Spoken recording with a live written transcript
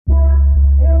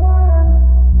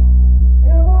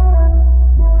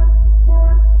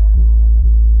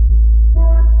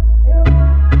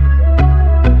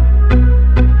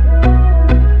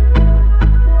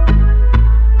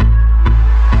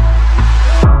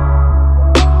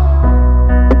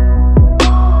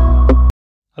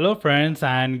Hello friends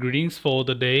and greetings for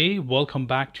the day. Welcome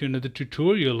back to another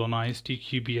tutorial on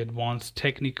ISTQB Advanced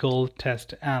Technical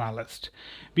Test Analyst.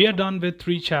 We are done with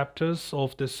 3 chapters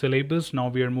of the syllabus. Now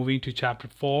we are moving to chapter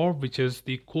 4, which is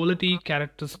the quality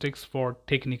characteristics for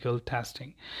technical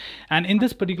testing. And in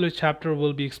this particular chapter,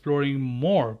 we'll be exploring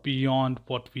more beyond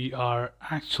what we are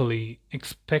actually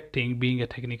expecting being a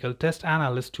technical test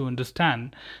analyst to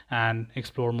understand and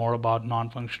explore more about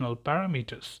non-functional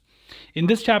parameters. In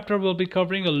this chapter, we'll be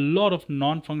covering a lot of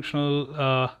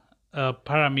non-functional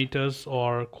parameters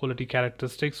or quality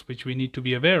characteristics which we need to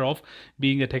be aware of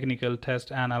being a technical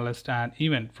test analyst and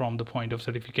even from the point of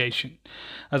certification.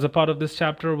 As a part of this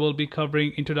chapter, we'll be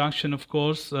covering introduction, of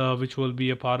course, which will be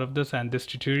a part of this and this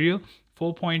tutorial.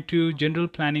 4.2 general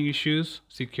planning issues,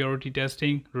 security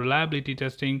testing, reliability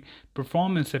testing,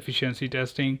 performance efficiency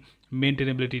testing,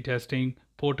 maintainability testing,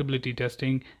 portability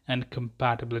testing, and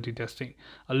compatibility testing.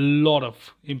 A lot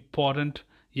of important,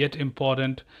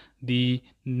 the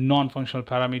non-functional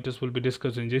parameters will be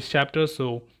discussed in this chapter.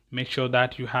 So make sure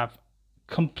that you have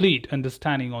complete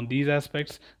understanding on these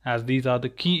aspects, as these are the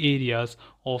key areas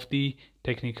of the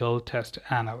technical test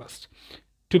analyst.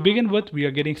 To begin with, we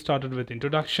are getting started with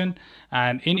introduction,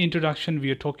 and in introduction we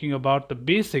are talking about the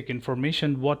basic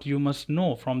information what you must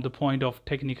know from the point of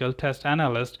technical test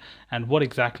analyst and what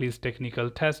exactly is technical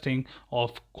testing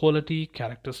of quality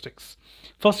characteristics.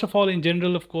 First of all, in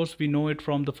general, of course, we know it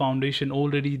from the foundation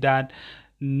already that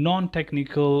the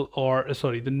non-functional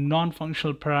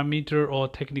parameter or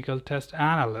technical test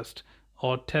analyst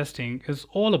or testing is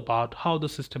all about how the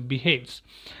system behaves.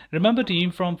 Remember, team,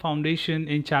 from foundation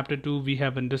in chapter 2 we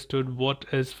have understood what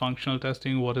is functional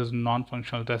testing, what is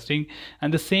non-functional testing,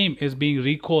 and the same is being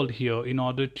recalled here in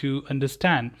order to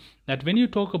understand that when you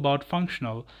talk about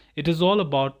functional, it is all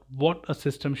about what a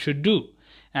system should do.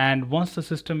 And once the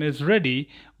system is ready,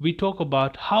 we talk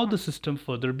about how the system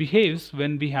further behaves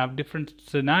when we have different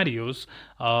scenarios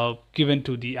given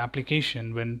to the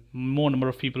application, when more number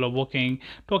of people are working,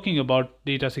 talking about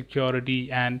data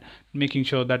security and making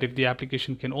sure that if the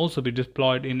application can also be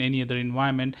deployed in any other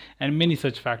environment, and many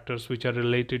such factors which are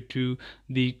related to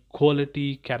the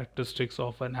quality characteristics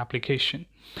of an application.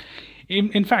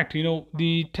 In fact,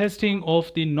 the testing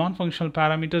of the non-functional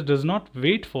parameters does not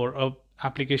wait for a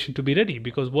application to be ready,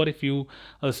 because what if you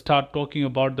start talking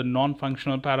about the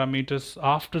non-functional parameters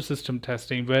after system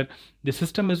testing, where the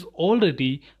system is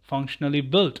already functionally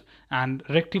built, and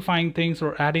rectifying things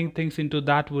or adding things into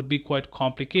that would be quite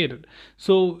complicated.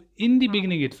 So in the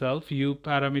beginning itself, you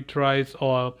parameterize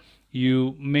or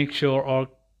you make sure or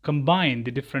combine the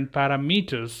different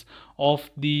parameters of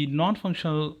the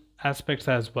non-functional aspects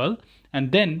as well,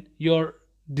 and then your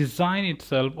design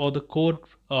itself or the code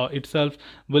itself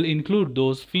will include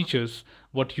those features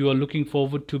what you are looking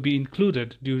forward to be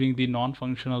included during the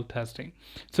non-functional testing.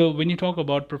 So when you talk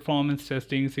about performance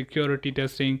testing, security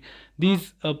testing,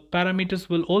 these parameters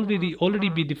will already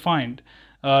be defined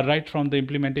right from the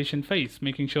implementation phase,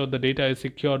 making sure the data is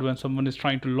secured when someone is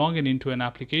trying to log in into an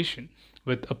application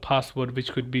with a password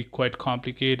which could be quite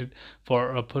complicated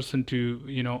for a person to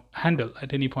handle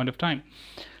at any point of time.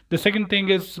 The second thing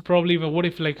is probably, what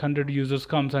if like 100 users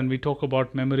comes and we talk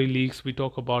about memory leaks, we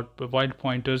talk about void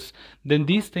pointers, then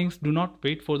these things do not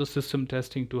wait for the system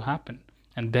testing to happen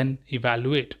and then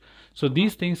evaluate. So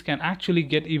these things can actually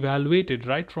get evaluated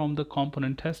right from the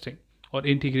component testing or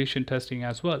integration testing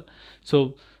as well.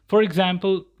 So for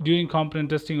example, during component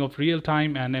testing of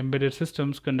real-time and embedded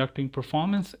systems, conducting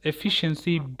performance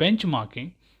efficiency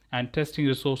benchmarking and testing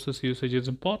resources usage is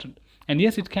important. And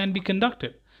yes, it can be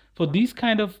conducted. For these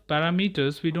kind of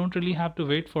parameters, we don't really have to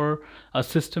wait for a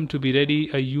system to be ready,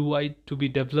 a UI to be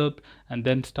developed, and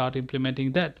then start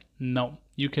implementing that. No,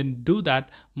 you can do that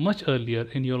much earlier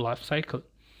in your life cycle.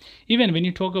 Even when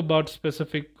you talk about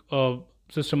specific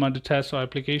system under test or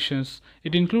applications,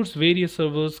 it includes various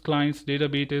servers, clients,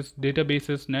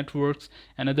 databases, networks,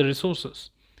 and other resources.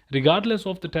 Regardless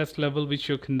of the test level which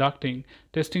you're conducting,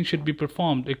 testing should be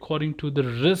performed according to the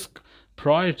risk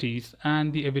priorities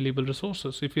and the available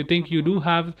resources. If you think you do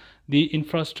have the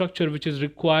infrastructure which is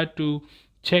required to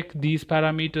check these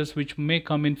parameters which may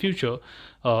come in future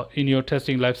in your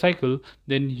testing life cycle,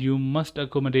 then you must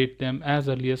accommodate them as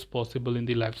early as possible in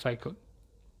the life cycle.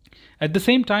 At the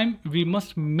same time, we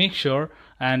must make sure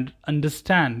and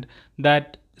understand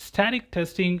that static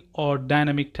testing or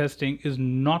dynamic testing is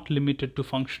not limited to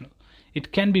functional.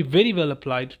 It can be very well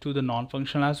applied to the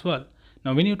non-functional as well.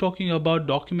 Now, when you're talking about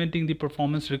documenting the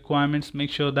performance requirements,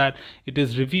 make sure that it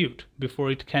is reviewed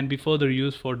before it can be further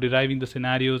used for deriving the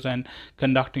scenarios and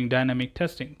conducting dynamic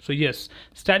testing. So yes,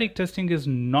 static testing is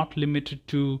not limited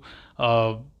to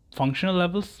functional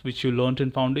levels which you learned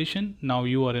in foundation. Now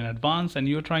you are in advanced and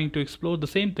you're trying to explore the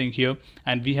same thing here,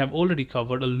 and we have already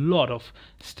covered a lot of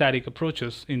static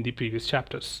approaches in the previous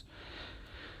chapters.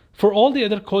 For all the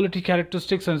other quality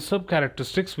characteristics and sub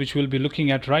characteristics which we'll be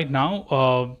looking at right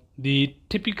now, the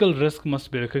typical risk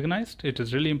must be recognized. It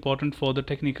is really important for the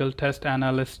technical test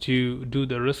analyst to do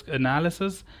the risk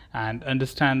analysis and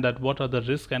understand that what are the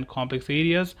risk and complex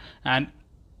areas, and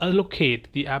allocate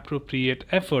the appropriate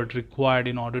effort required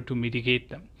in order to mitigate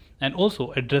them and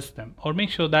also address them, or make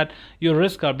sure that your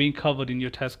risks are being covered in your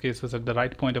test cases at the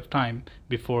right point of time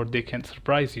before they can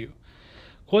surprise you.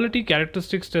 Quality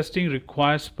characteristics testing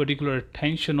requires particular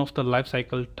attention of the life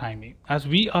cycle timing. As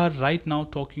we are right now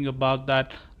talking about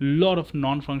that, lot of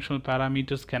non-functional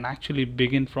parameters can actually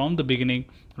begin from the beginning,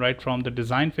 right from the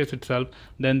design phase itself.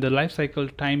 Then the life cycle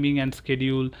timing and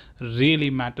schedule really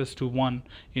matters to one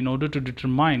in order to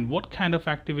determine what kind of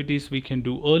activities we can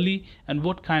do early and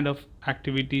what kind of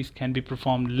activities can be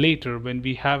performed later when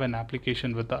we have an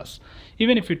application with us.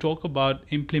 Even if you talk about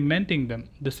implementing them,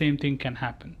 the same thing can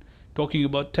happen. Talking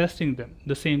about testing them,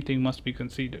 the same thing must be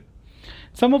considered.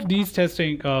 Some of these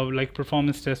testing, like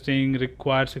performance testing,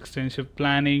 requires extensive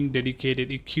planning,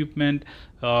 dedicated equipment,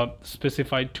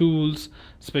 specified tools,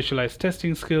 specialized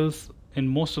testing skills, in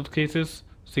most of the cases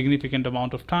significant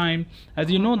amount of time,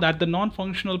 as you know that the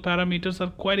non-functional parameters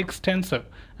are quite extensive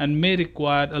and may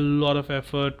require a lot of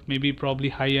effort, maybe probably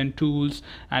high-end tools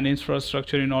and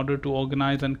infrastructure in order to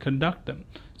organize and conduct them.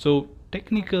 So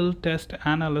technical test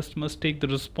analyst must take the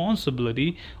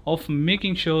responsibility of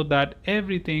making sure that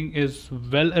everything is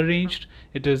well arranged,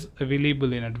 it is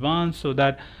available in advance, so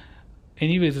that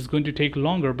anyways it's going to take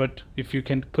longer, but if you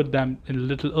can put them a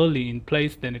little early in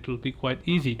place, then it will be quite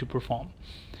easy to perform.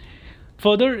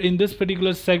 Further, in this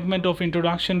particular segment of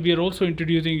introduction, we are also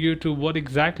introducing you to what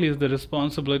exactly is the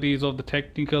responsibilities of the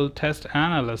technical test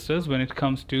analysts when it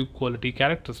comes to quality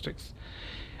characteristics.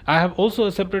 I have also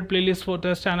a separate playlist for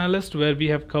test analyst where we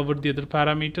have covered the other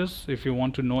parameters. If you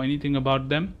want to know anything about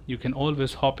them, you can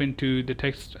always hop into the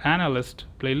test analyst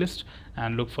playlist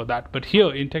and look for that. But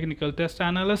here in technical test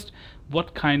analyst,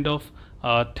 what kind of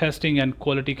testing and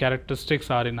quality characteristics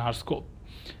are in our scope?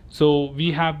 So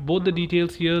we have both the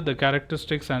details here, the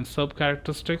characteristics and sub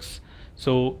characteristics.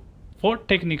 So for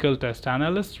technical test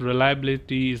analysts,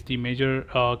 reliability is the major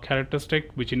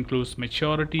characteristic, which includes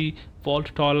maturity,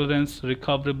 fault tolerance,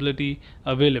 recoverability,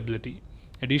 availability.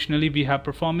 Additionally, we have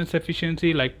performance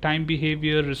efficiency like time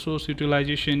behavior, resource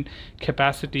utilization,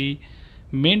 capacity,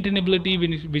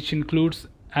 maintainability, which includes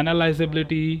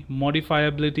analyzability,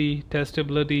 modifiability,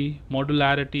 testability,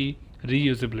 modularity,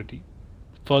 reusability.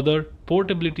 Further,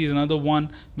 portability is another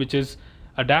one, which is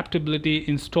adaptability,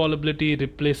 installability,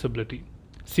 replaceability.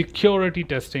 Security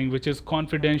testing, which is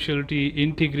confidentiality,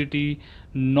 integrity,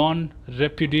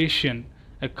 non-repudiation,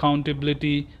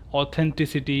 accountability,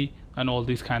 authenticity, and all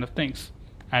these kind of things.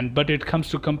 But it comes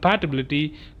to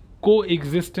compatibility,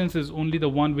 coexistence is only the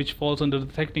one which falls under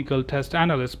the technical test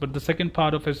analyst, but the second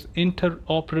part of it is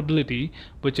interoperability,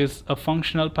 which is a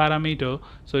functional parameter,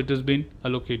 so it has been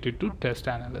allocated to test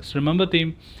analyst. Remember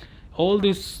team, all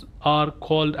these are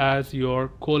called as your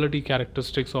quality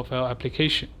characteristics of our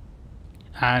application,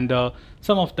 and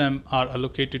some of them are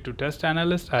allocated to test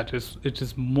analyst, it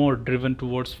is more driven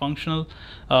towards functional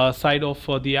side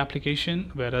of the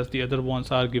application, whereas the other ones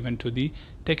are given to the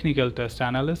technical test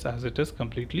analyst as it is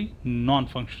completely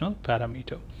non-functional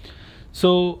parameter.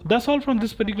 So that's all from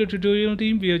this particular tutorial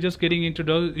team. We are just getting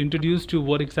introduced to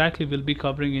what exactly we'll be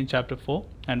covering in chapter 4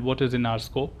 and what is in our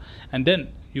scope, and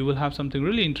then you will have something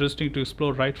really interesting to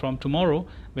explore right from tomorrow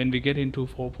when we get into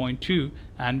 4.2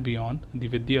 and beyond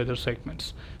with the other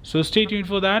segments. So stay tuned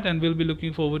for that, and we'll be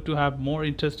looking forward to have more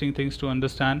interesting things to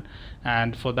understand,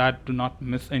 and for that do not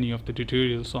miss any of the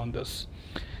tutorials on this.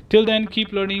 Till then,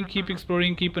 keep learning, keep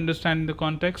exploring, keep understanding the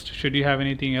context. Should you have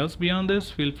anything else beyond this,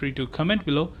 feel free to comment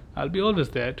below. I'll be always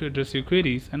there to address your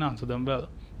queries and answer them well.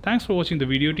 Thanks for watching the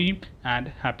video team, and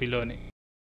happy learning.